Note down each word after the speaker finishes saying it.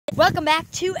Welcome back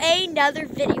to another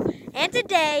video, and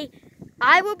today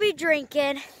I will be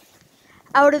drinking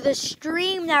out of the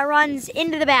stream that runs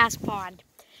into the bass pond.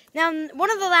 Now, in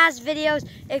one of the last videos,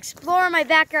 exploring my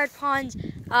backyard ponds,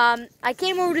 I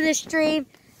came over to the stream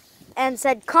and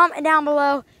said comment down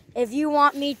below if you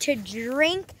want me to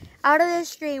drink out of the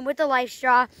stream with the life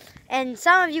straw, and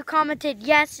some of you commented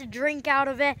yes, to drink out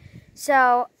of it,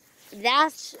 so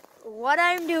that's what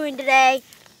I'm doing today.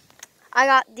 I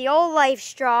got the old life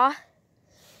straw,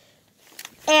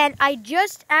 and I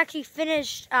just actually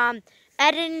finished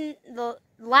editing the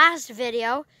last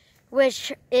video,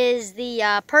 which is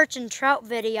the perch and trout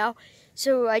video.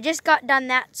 So I just got done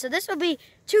that. So this will be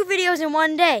 2 videos in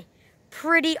one day.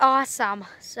 Pretty awesome.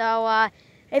 So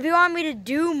if you want me to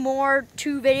do more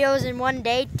 2 videos in one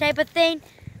day type of thing,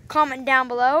 comment down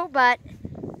below. But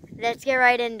let's get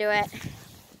right into it.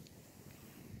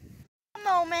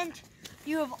 Moment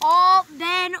you have all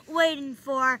been waiting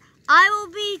for. I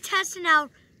will be testing out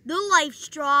the life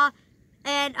straw,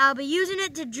 and I'll be using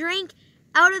it to drink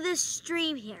out of this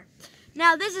stream here.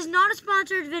 Now, this is not a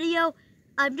sponsored video.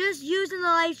 I'm just using the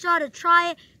life straw to try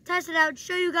it, test it out,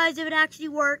 show you guys if it actually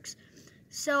works.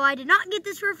 So I did not get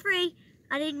this for free.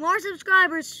 I need more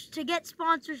subscribers to get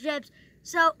sponsorships.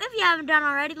 So if you haven't done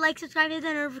already, like, subscribe, hit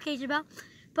the notification bell.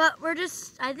 But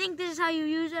I think this is how you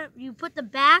use it. You put the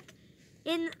back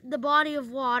in the body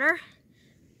of water,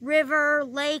 river,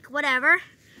 lake, whatever,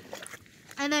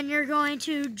 and then you're going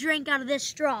to drink out of this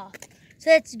straw. So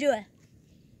let's do it.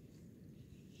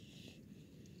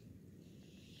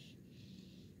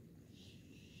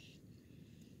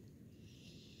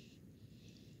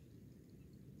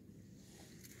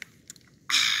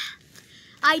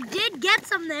 I did get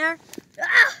some there.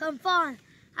 I'm falling.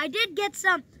 I did get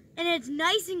some, and it's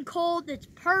nice and cold. It's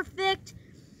perfect.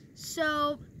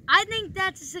 So I think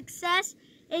that's a success.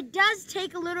 It does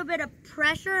take a little bit of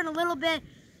pressure and a little bit,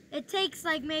 it takes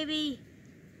like maybe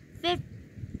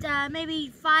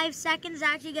 5 seconds to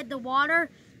actually get the water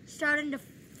starting to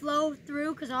flow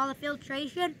through because of all the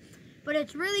filtration. But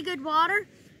it's really good water.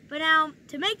 But now,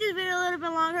 to make this video a little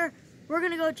bit longer, we're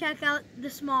going to go check out the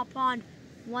small pond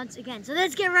once again. So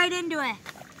let's get right into it.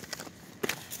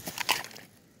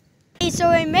 Okay, so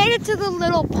I made it to the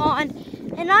little pond,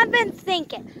 and I've been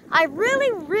thinking, I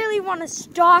really want to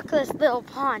stock this little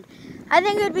pond. I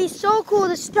think it would be so cool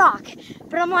to stock.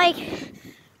 But I'm like,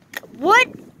 what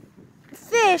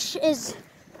fish is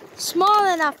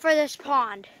small enough for this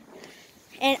pond?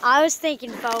 And I was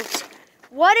thinking, folks,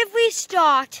 what if we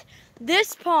stocked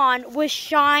this pond with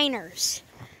shiners?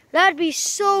 That'd be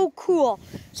so cool.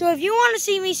 So if you want to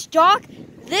see me stock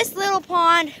this little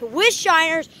pond with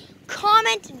shiners,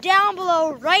 comment down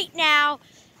below right now,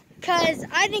 because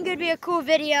I think it would be a cool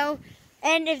video.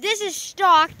 And if this is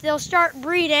stocked, they'll start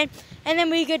breeding, and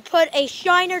then we could put a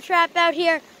shiner trap out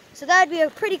here. So that would be a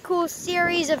pretty cool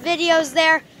series of videos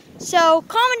there. So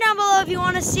comment down below if you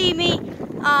want to see me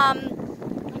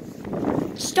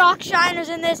stock shiners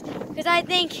in this, because I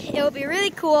think it will be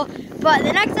really cool. But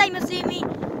the next time you'll see me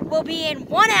will be in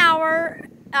 1 hour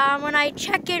when I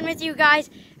check in with you guys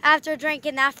after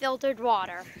drinking that filtered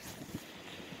water.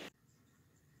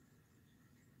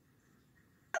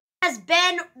 It has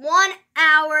been 1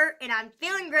 hour and I'm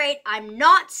feeling great. I'm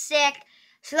not sick,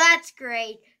 so that's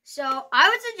great. So I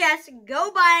would suggest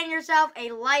go buying yourself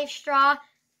a life straw.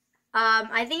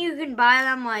 I think you can buy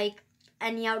them like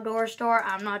any outdoor store.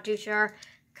 I'm not too sure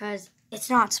because it's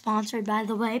not sponsored, by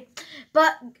the way.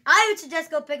 But I would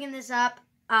suggest go picking this up.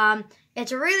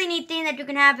 It's a really neat thing that you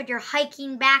can have with your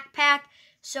hiking backpack.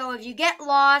 So if you get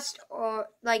lost, or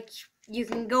like, you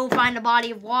can go find a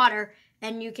body of water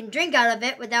and you can drink out of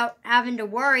it without having to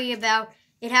worry about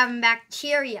it having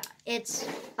bacteria. It's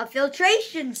a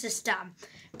filtration system.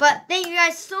 But thank you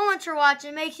guys so much for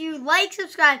watching. Make sure you like,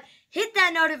 subscribe, hit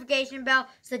that notification bell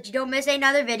so that you don't miss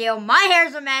another video. My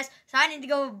hair's a mess, so I need to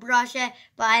go brush it.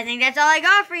 But I think that's all I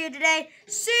got for you today.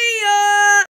 See ya!